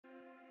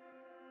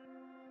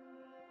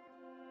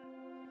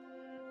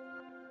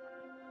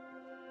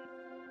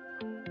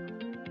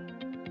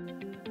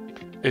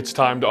It's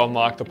time to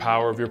unlock the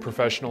power of your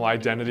professional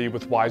identity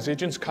with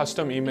WiseAgent's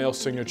custom email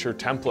signature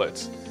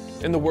templates.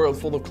 In the world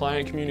full of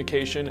client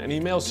communication, an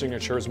email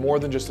signature is more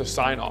than just a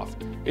sign-off.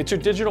 It's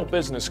your digital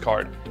business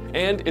card,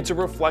 and it's a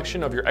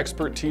reflection of your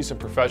expertise and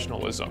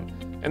professionalism.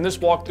 In this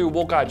walkthrough,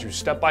 we'll guide you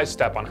step by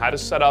step on how to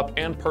set up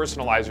and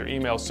personalize your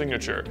email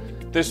signature.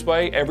 This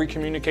way, every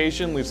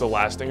communication leaves a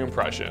lasting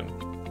impression.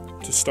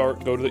 To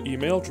start, go to the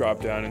email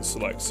dropdown and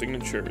select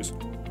Signatures.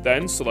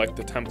 Then select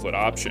the template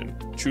option.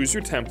 Choose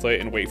your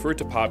template and wait for it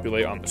to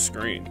populate on the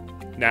screen.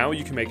 Now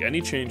you can make any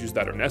changes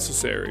that are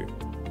necessary.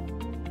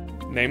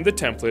 Name the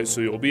template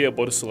so you'll be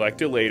able to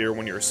select it later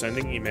when you're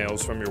sending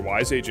emails from your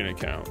WiseAgent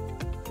account.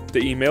 The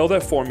email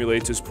that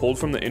formulates is pulled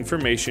from the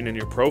information in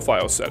your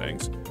profile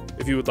settings.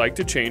 If you would like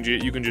to change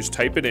it, you can just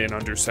type it in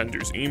under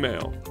Sender's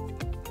email.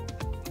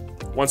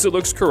 Once it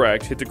looks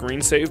correct, hit the green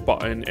Save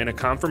button and a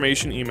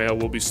confirmation email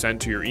will be sent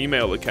to your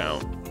email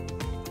account.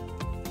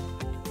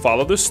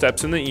 Follow the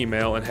steps in the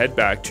email and head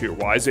back to your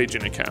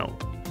WiseAgent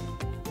account.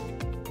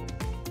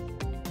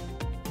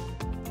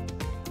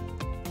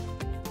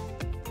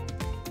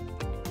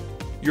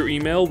 Your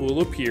email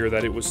will appear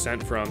that it was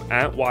sent from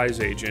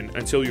 @WiseAgent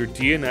until your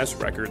DNS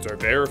records are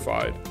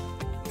verified.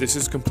 This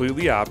is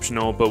completely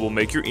optional, but will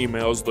make your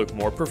emails look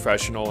more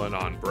professional and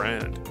on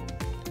brand.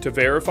 To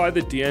verify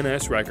the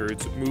DNS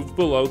records, move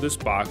below this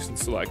box and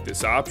select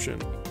this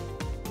option.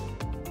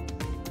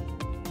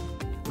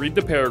 Read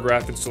the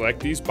paragraph and select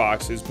these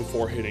boxes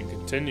before hitting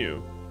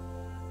continue.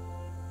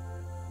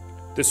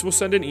 This will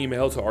send an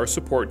email to our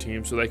support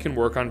team so they can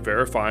work on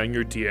verifying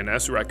your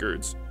DNS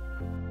records.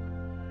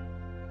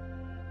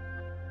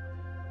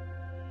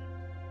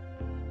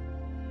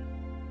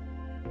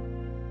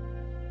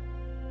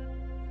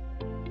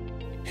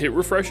 Hit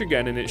refresh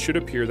again and it should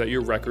appear that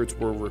your records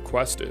were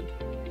requested.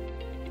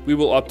 We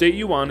will update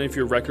you on if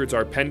your records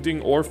are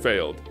pending or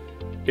failed.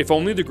 If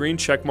only the green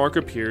check mark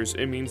appears,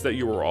 it means that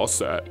you are all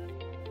set.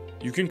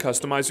 You can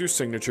customize your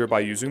signature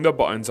by using the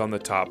buttons on the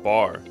top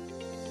bar.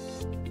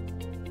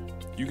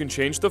 You can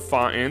change the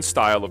font and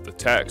style of the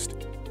text.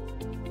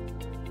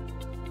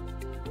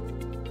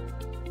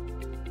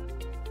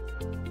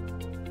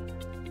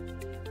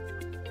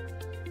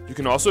 You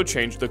can also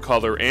change the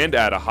color and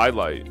add a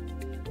highlight.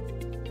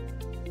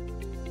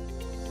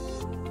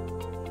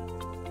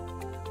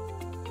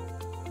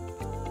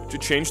 To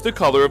change the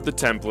color of the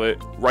template,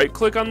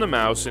 right-click on the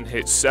mouse and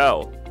hit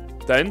Cell.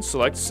 Then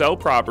select Cell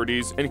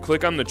Properties and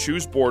click on the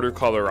Choose Border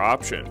Color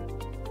option.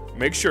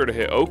 Make sure to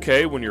hit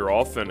OK when you're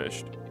all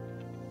finished.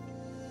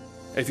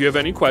 If you have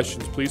any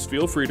questions, please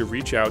feel free to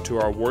reach out to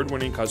our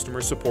award-winning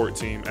customer support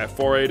team at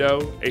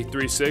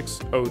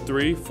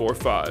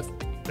 480-836-0345.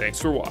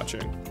 Thanks for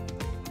watching.